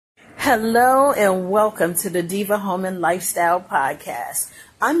Hello and welcome to the Diva Home and Lifestyle Podcast.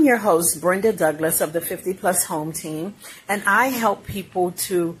 I'm your host, Brenda Douglas of the 50 Plus Home Team, and I help people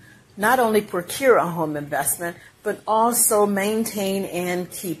to not only procure a home investment, but also maintain and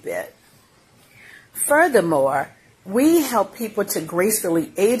keep it. Furthermore, we help people to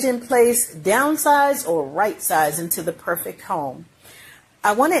gracefully age in place, downsize, or right size into the perfect home.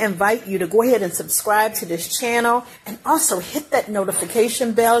 I want to invite you to go ahead and subscribe to this channel and also hit that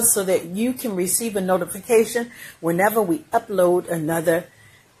notification bell so that you can receive a notification whenever we upload another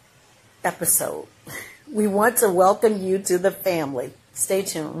episode. We want to welcome you to the family. Stay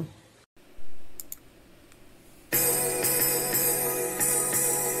tuned.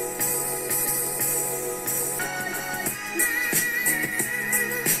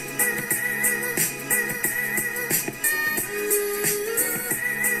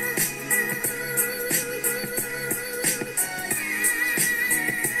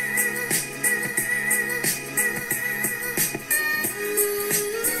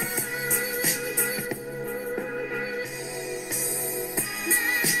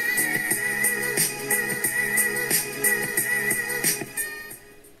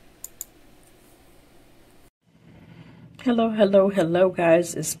 Hello,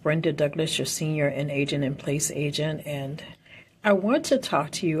 guys. It's Brenda Douglas, your senior and agent in place agent, and I want to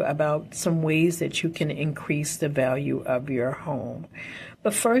talk to you about some ways that you can increase the value of your home.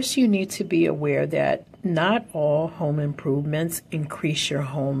 But first, you need to be aware that not all home improvements increase your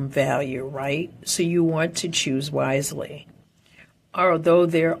home value, right? So you want to choose wisely. Although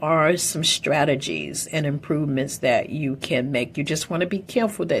there are some strategies and improvements that you can make, you just want to be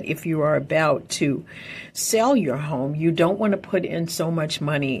careful that if you are about to sell your home, you don't want to put in so much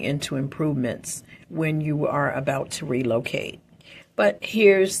money into improvements when you are about to relocate. But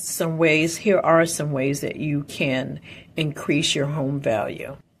here are some ways that you can increase your home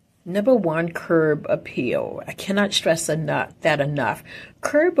value. Number one, curb appeal. I cannot stress that enough.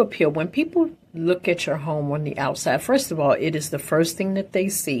 Curb appeal, when people look at your home on the outside, first of all, it is the first thing that they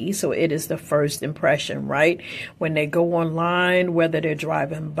see. So it is the first impression, right? When they go online, whether they're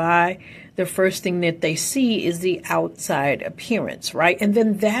driving by, the first thing that they see is the outside appearance, right? And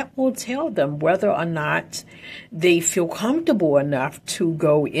then that will tell them whether or not they feel comfortable enough to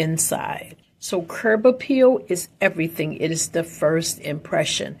go inside. So curb appeal is everything. It is the first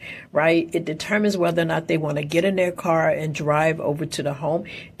impression, right? It determines whether or not they want to get in their car and drive over to the home.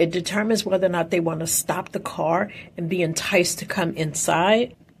 It determines whether or not they want to stop the car and be enticed to come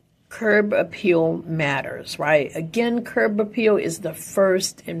inside. Curb appeal matters, right? Again, curb appeal is the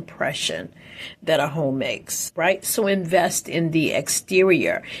first impression that a home makes, right? So invest in the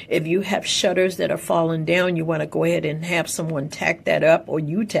exterior. If you have shutters that are falling down, you want to go ahead and have someone tack that up, or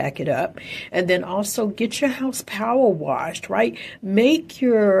you tack it up. And then also get your house power washed, right? Make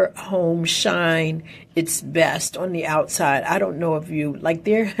your home shine its best on the outside. I don't know if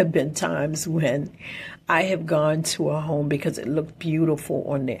there have been times when I have gone to a home because it looked beautiful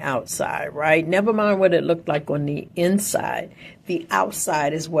on the outside, right? Never mind what it looked like on the inside. The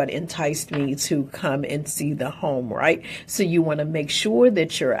outside is what enticed me to come and see the home, right? So you want to make sure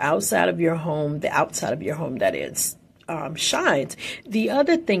that your outside of your home, the outside of your home that is, shines. The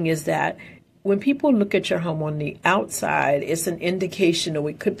other thing is that when people look at your home on the outside, it's an indication, or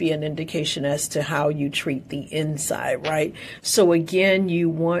it could be an indication as to how you treat the inside, right? So again, you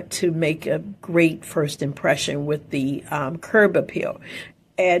want to make a great first impression with the curb appeal.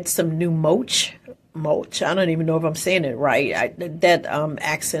 Add some new mulch. I don't even know if I'm saying it right.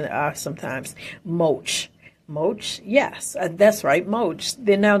 Accent sometimes. Mulch, yes, that's right, mulch.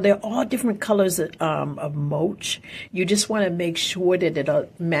 Now, there are all different colors of mulch. You just want to make sure that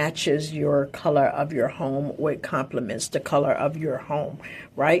it matches your color of your home, or it complements the color of your home,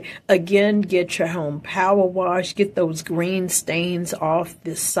 right? Again, get your home power washed. Get those green stains off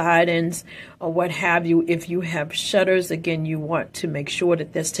the sidings or what have you. If you have shutters, again, you want to make sure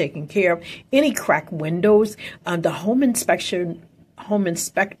that that's taken care of. Any cracked windows, the home inspector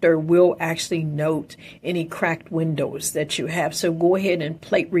will actually note any cracked windows that you have. So go ahead and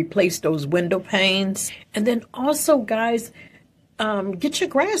replace those window panes. And then also, guys, get your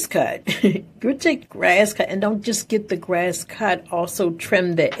grass cut. Get your grass cut, and don't just get the grass cut. Also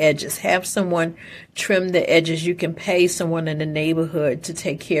trim the edges. Have someone trim the edges. You can pay someone in the neighborhood to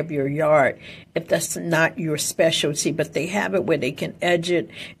take care of your yard if that's not your specialty, but they have it where they can edge it,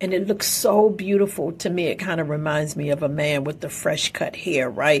 and it looks so beautiful. To me, it kind of reminds me of a man with the fresh cut hair,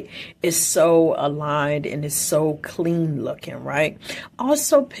 right? It's so aligned and it's so clean looking, right?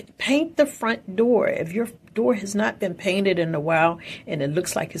 Also, paint the front door. If your door has not been painted in a while and it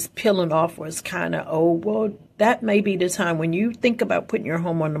looks like it's peeling off or it's kind of old, well, that may be the time when you think about putting your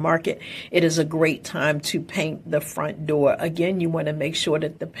home on the market. It is a great time to paint the front door. Again, you want to make sure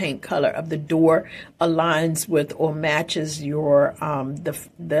that the paint color of the door aligns with or matches your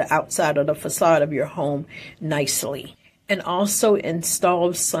the outside or the facade of your home nicely. And also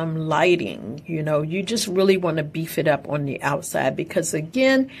install some lighting. You just really want to beef it up on the outside, because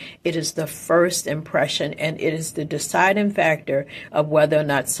again, it is the first impression and it is the deciding factor of whether or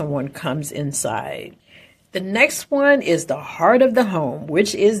not someone comes inside. The next one is the heart of the home,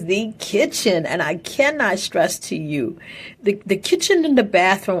 which is the kitchen. And I cannot stress to you, the kitchen and the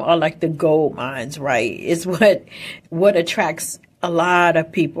bathroom are like the gold mines, right? Is what attracts a lot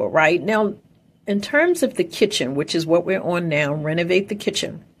of people, right? Now, in terms of the kitchen, which is what we're on now, renovate the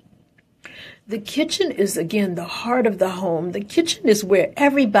kitchen. The kitchen is, again, the heart of the home. The kitchen is where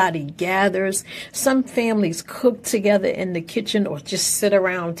everybody gathers. Some families cook together in the kitchen or just sit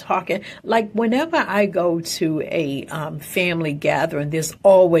around talking. Like whenever I go to a family gathering, there's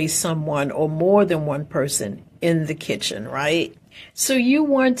always someone or more than one person in the kitchen, right? So you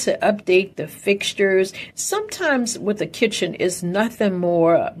want to update the fixtures. Sometimes with the kitchen is nothing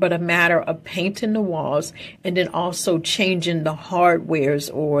more but a matter of painting the walls and then also changing the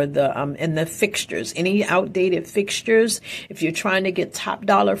hardwares or the fixtures. Any outdated fixtures, if you're trying to get top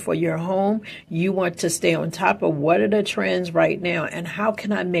dollar for your home, you want to stay on top of what are the trends right now and how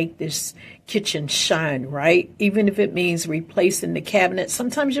can I make this kitchen shine, right? Even if it means replacing the cabinet.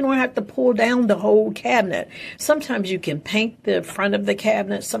 Sometimes you don't have to pull down the whole cabinet. Sometimes you can paint the front of the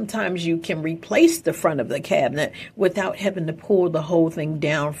cabinet. Sometimes you can replace the front of the cabinet without having to pull the whole thing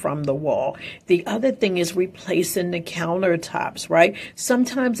down from the wall. The other thing is replacing the countertops, right?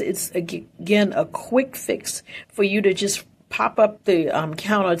 Sometimes it's, again, a quick fix for you to just pop up the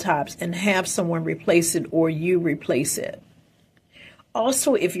countertops and have someone replace it or you replace it.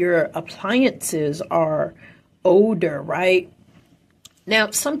 Also, if your appliances are older, right?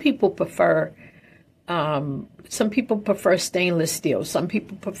 Now, some people prefer stainless steel. Some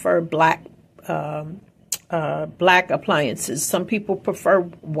people prefer black appliances. Some people prefer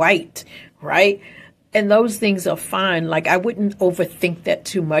white, right? And those things are fine. Like, I wouldn't overthink that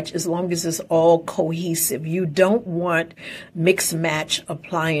too much as long as it's all cohesive. You don't want mix match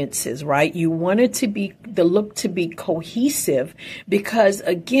appliances, right? You want it to be, the look to be cohesive because,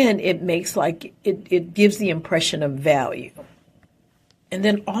 again, it makes it gives the impression of value. And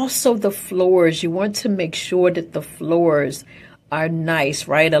then also the floors. You want to make sure that the floors are nice,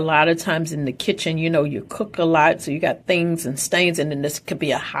 right? A lot of times in the kitchen, you cook a lot, so you got things and stains, and then this could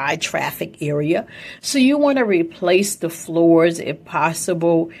be a high traffic area. So you want to replace the floors if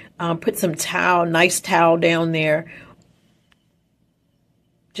possible. Put some nice towel down there.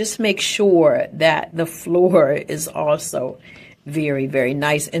 Just make sure that the floor is also very, very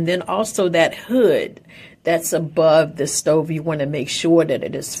nice. And then also that hood that's above the stove, you want to make sure that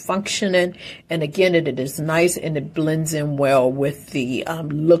it is functioning. And again, it is nice and it blends in well with the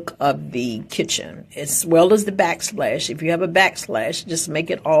look of the kitchen, as well as the backsplash. If you have a backsplash, just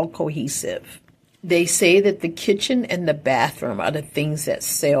make it all cohesive. They say that the kitchen and the bathroom are the things that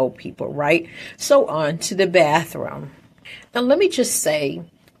sell people, right? So on to the bathroom. Now, let me just say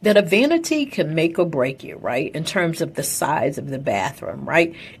that a vanity can make or break you, right? In terms of the size of the bathroom,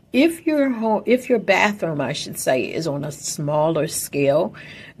 right? If your bathroom, I should say, is on a smaller scale,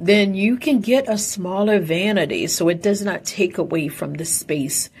 then you can get a smaller vanity so it does not take away from the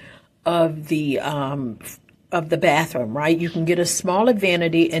space of the bathroom, right? You can get a smaller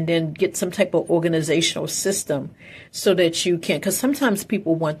vanity and then get some type of organizational system so that you can, because sometimes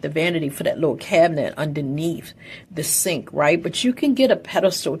people want the vanity for that little cabinet underneath the sink, right? But you can get a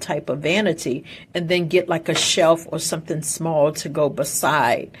pedestal type of vanity and then get like a shelf or something small to go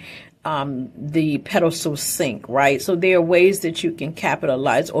beside the pedestal sink, right? So there are ways that you can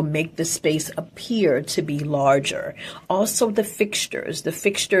capitalize or make the space appear to be larger. Also the fixtures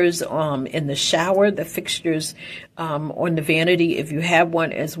in the shower, the fixtures on the vanity if you have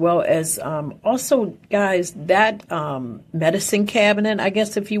one, as well as also, guys, that medicine cabinet, I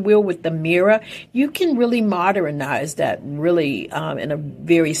guess, if you will, with the mirror, you can really modernize that really in a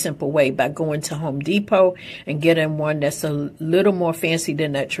very simple way by going to Home Depot and getting one that's a little more fancy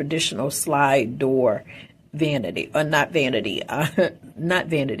than that traditional slide door vanity, or not vanity,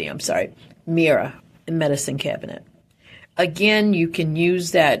 mirror and medicine cabinet. Again, you can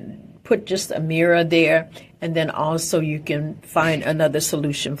use that, put just a mirror there, and then also you can find another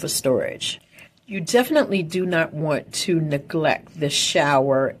solution for storage. You definitely do not want to neglect the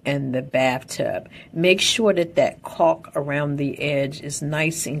shower and the bathtub. Make sure that that caulk around the edge is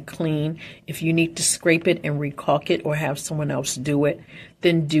nice and clean. If you need to scrape it and recaulk it or have someone else do it,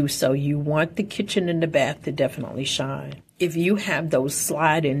 then do so. You want the kitchen and the bath to definitely shine. If you have those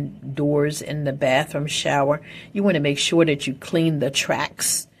sliding doors in the bathroom shower, you want to make sure that you clean the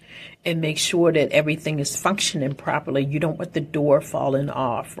tracks and make sure that everything is functioning properly. You don't want the door falling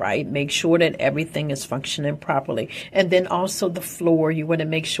off, right? Make sure that everything is functioning properly. And then also the floor, you want to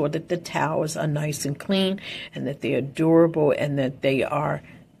make sure that the towels are nice and clean and that they are durable and that they are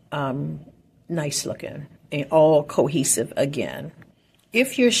nice looking and all cohesive again.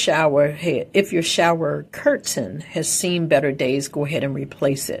 If your shower curtain has seen better days, go ahead and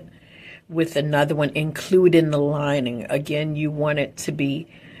replace it with another one, including the lining. Again, you want it to be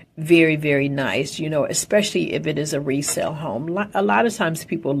very, very nice, especially if it is a resale home. A lot of times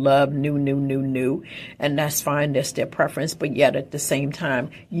people love new, and that's fine. That's their preference. But yet at the same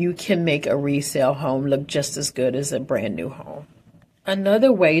time, you can make a resale home look just as good as a brand new home.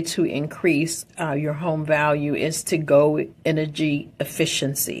 Another way to increase your home value is to go energy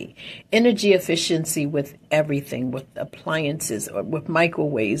efficiency. Energy efficiency with everything, with appliances, or with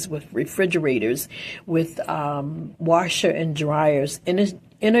microwaves, with refrigerators, with washer and dryers.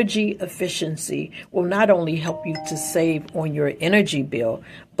 Energy efficiency will not only help you to save on your energy bill,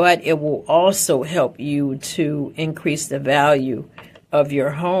 but it will also help you to increase the value of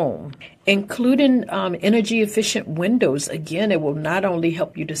your home. Including energy efficient windows, again, it will not only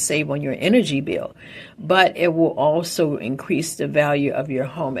help you to save on your energy bill, but it will also increase the value of your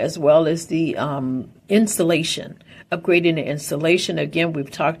home, as well as the insulation. Upgrading the insulation, again, we've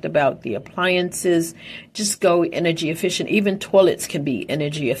talked about the appliances. Just go energy efficient. Even toilets can be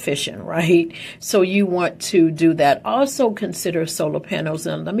energy efficient, right? So you want to do that. Also consider solar panels.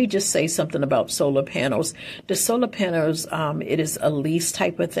 And let me just say something about solar panels. The solar panels, it is a lease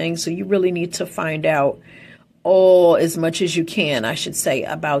type of thing. So you really need to find out as much as you can, I should say,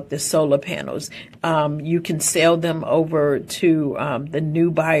 about the solar panels. You can sell them over to the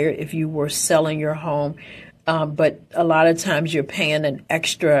new buyer if you were selling your home. But a lot of times you're paying an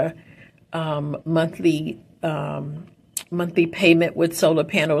extra monthly payment with solar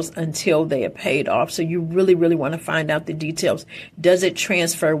panels until they are paid off. So you really, really want to find out the details. Does it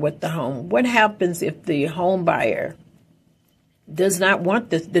transfer with the home? What happens if the home buyer does not want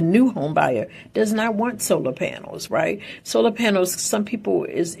the new home buyer does not want solar panels, right? Solar panels, some people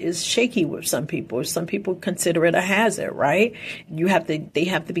is shaky with some people. Some people consider it a hazard, right? They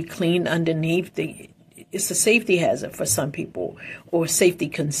have to be cleaned underneath. It's a safety hazard for some people, or safety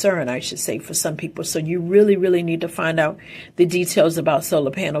concern, I should say, for some people. So you really, really need to find out the details about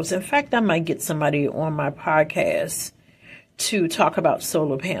solar panels. In fact, I might get somebody on my podcast to talk about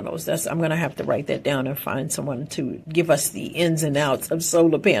solar panels. I'm going to have to write that down and find someone to give us the ins and outs of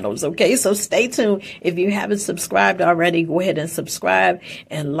solar panels. Okay, so stay tuned. If you haven't subscribed already, go ahead and subscribe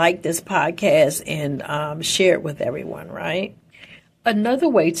and like this podcast and share it with everyone, right? Another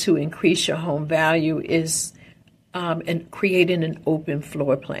way to increase your home value is creating an open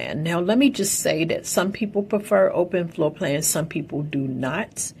floor plan. Now, let me just say that some people prefer open floor plans, some people do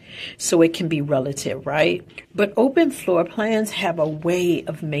not. So it can be relative, right? But open floor plans have a way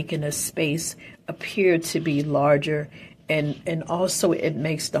of making a space appear to be larger, and also it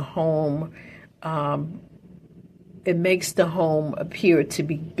makes the home appear to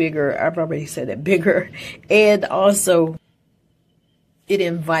be bigger. I've already said it, bigger, and also it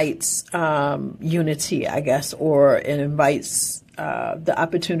invites unity, I guess, or it invites the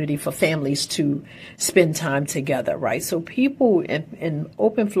opportunity for families to spend time together, right? So people in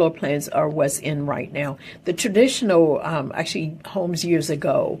open floor plans are what's in right now. The traditional, actually, homes years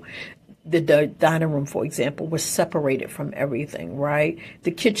ago, the dining room, for example, was separated from everything, right? The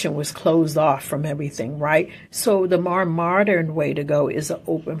kitchen was closed off from everything, right? So the more modern way to go is an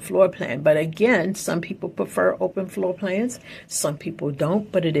open floor plan. But again, some people prefer open floor plans. Some people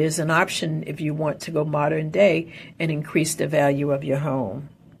don't, but it is an option if you want to go modern day and increase the value of your home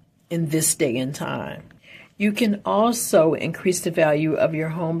in this day and time. You can also increase the value of your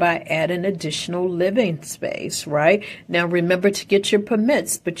home by adding additional living space, right? Now, remember to get your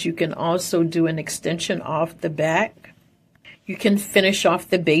permits, but you can also do an extension off the back. You can finish off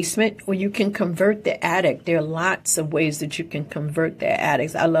the basement, or you can convert the attic. There are lots of ways that you can convert the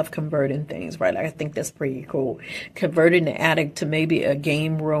attics. I love converting things, right? I think that's pretty cool. Converting the attic to maybe a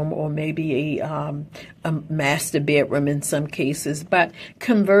game room, or maybe a master bedroom in some cases. But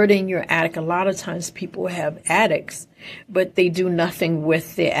converting your attic, a lot of times people have attics, but they do nothing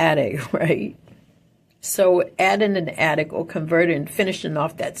with the attic, right? So adding an attic or converting, finishing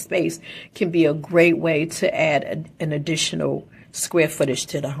off that space can be a great way to add an additional square footage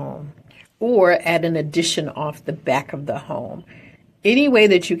to the home, or add an addition off the back of the home. Any way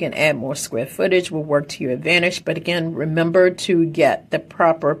that you can add more square footage will work to your advantage. But again, remember to get the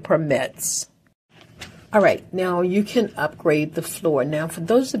proper permits. All right, now you can upgrade the floor. Now, for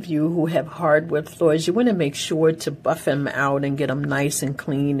those of you who have hardwood floors, you want to make sure to buff them out and get them nice and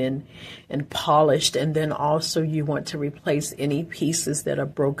clean and polished. And then also you want to replace any pieces that are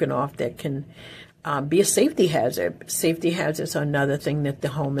broken off that can be a safety hazard. Safety hazards are another thing that the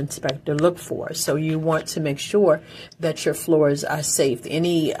home inspector look for. So you want to make sure that your floors are safe.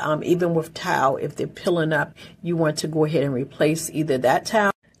 Any, even with tile, if they're pilling up, you want to go ahead and replace either that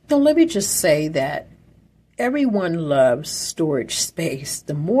tile. Now, let me just say that everyone loves storage space.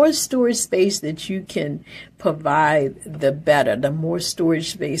 The more storage space that you can provide, the better. The more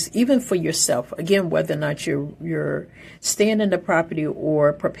storage space, even for yourself. Again, whether or not you're staying in the property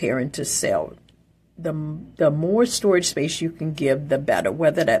or preparing to sell. The more storage space you can give, the better.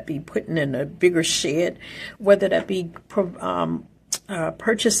 Whether that be putting in a bigger shed, whether that be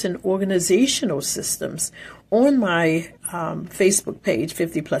purchasing organizational systems. On my Facebook page,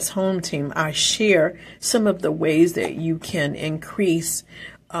 50 Plus Home Team, I share some of the ways that you can increase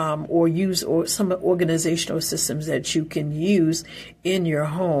or use some organizational systems that you can use in your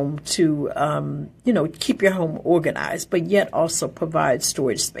home to, keep your home organized, but yet also provide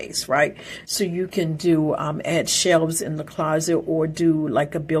storage space, right? So you can do add shelves in the closet or do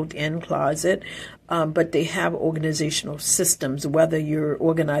like a built-in closet. But they have organizational systems, whether you're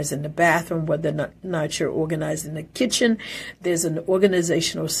organizing the bathroom, whether or not you're organizing the kitchen. There's an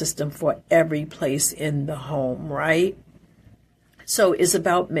organizational system for every place in the home, right? So it's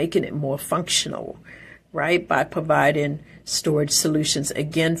about making it more functional, right? By providing storage solutions,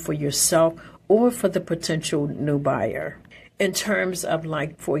 again, for yourself or for the potential new buyer. In terms of,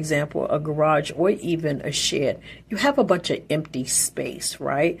 like, for example, a garage or even a shed, you have a bunch of empty space,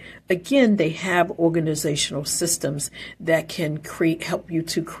 right? Again, they have organizational systems that can help you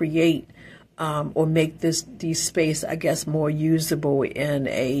to create or make these space, I guess, more usable in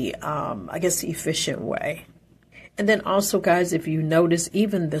a, efficient way. And then also, guys, if you notice,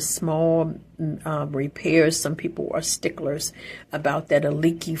 even the small repairs, some people are sticklers about that. A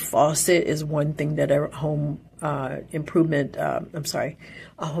leaky faucet is one thing that a home a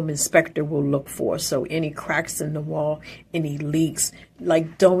home inspector will look for. So any cracks in the wall, any leaks,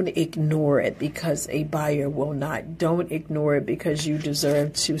 don't ignore it because a buyer will not. Don't ignore it because you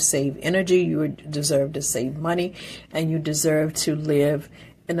deserve to save energy, you deserve to save money, and you deserve to live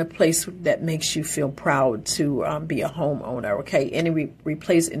in a place that makes you feel proud to be a homeowner, okay?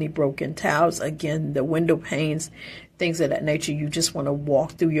 Replace any broken tiles, again, the window panes, things of that nature. You just want to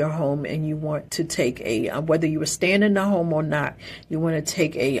walk through your home and you want to take whether you were staying in the home or not, you want to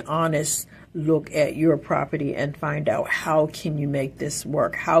take a honest look at your property and find out how can you make this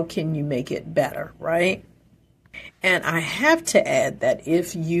work? How can you make it better, right? And I have to add that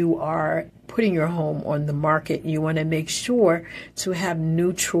if you are putting your home on the market, you want to make sure to have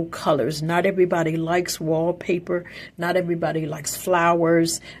neutral colors. Not everybody likes wallpaper. Not everybody likes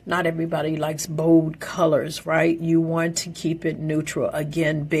flowers. Not everybody likes bold colors, right? You want to keep it neutral.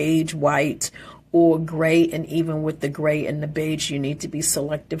 Again, beige, white, or gray, and even with the gray and the beige, you need to be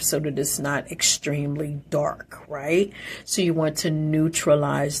selective so that it's not extremely dark, right? So you want to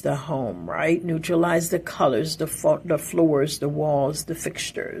neutralize the home, right? Neutralize the colors, the floors, the walls, the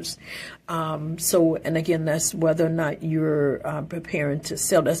fixtures. And again, that's whether or not you're preparing to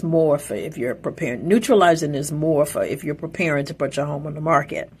sell. That's more for if you're preparing. Neutralizing is more for if you're preparing to put your home on the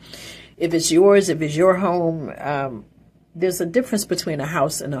market. If it's yours, if it's your home, there's a difference between a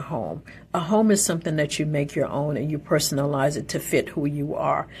house and a home. A home is something that you make your own and you personalize it to fit who you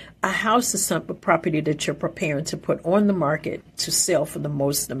are. A house is some property that you're preparing to put on the market to sell for the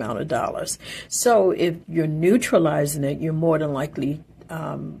most amount of dollars. So if you're neutralizing it, you're more than likely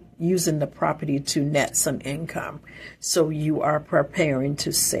using the property to net some income. So you are preparing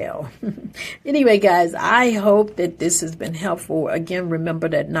to sell. Anyway, guys, I hope that this has been helpful. Again, remember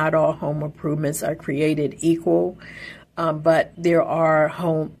that not all home improvements are created equal. But there are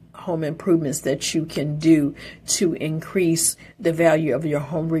home improvements that you can do to increase the value of your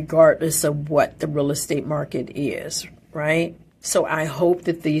home regardless of what the real estate market is, right? So I hope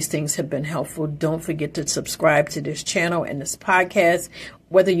that these things have been helpful. Don't forget to subscribe to this channel and this podcast,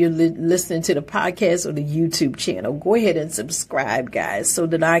 whether you're listening to the podcast or the YouTube channel. Go ahead and subscribe, guys, so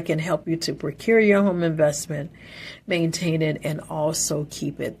that I can help you to procure your home investment, maintain it, and also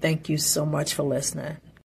keep it. Thank you so much for listening.